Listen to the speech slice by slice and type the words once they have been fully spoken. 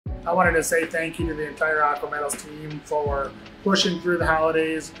I wanted to say thank you to the entire Aqua Metals team for pushing through the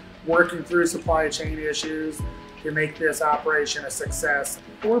holidays, working through supply chain issues to make this operation a success.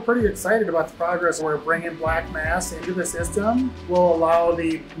 We're pretty excited about the progress. We're bringing black mass into the system. We'll allow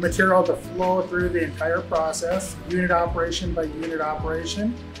the material to flow through the entire process, unit operation by unit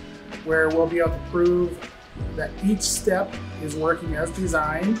operation, where we'll be able to prove that each step is working as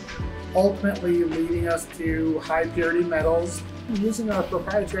designed, ultimately leading us to high purity metals. Using our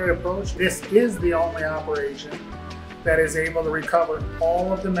proprietary approach, this is the only operation that is able to recover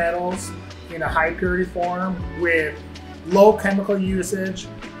all of the metals in a high purity form with low chemical usage,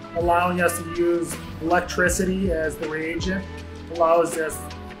 allowing us to use electricity as the reagent, allows us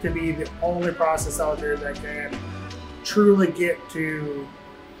to be the only process out there that can truly get to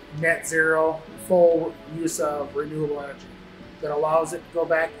net zero, full use of renewable energy that allows it to go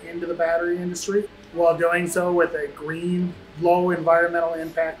back into the battery industry while doing so with a green, low environmental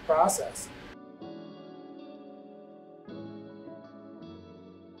impact process.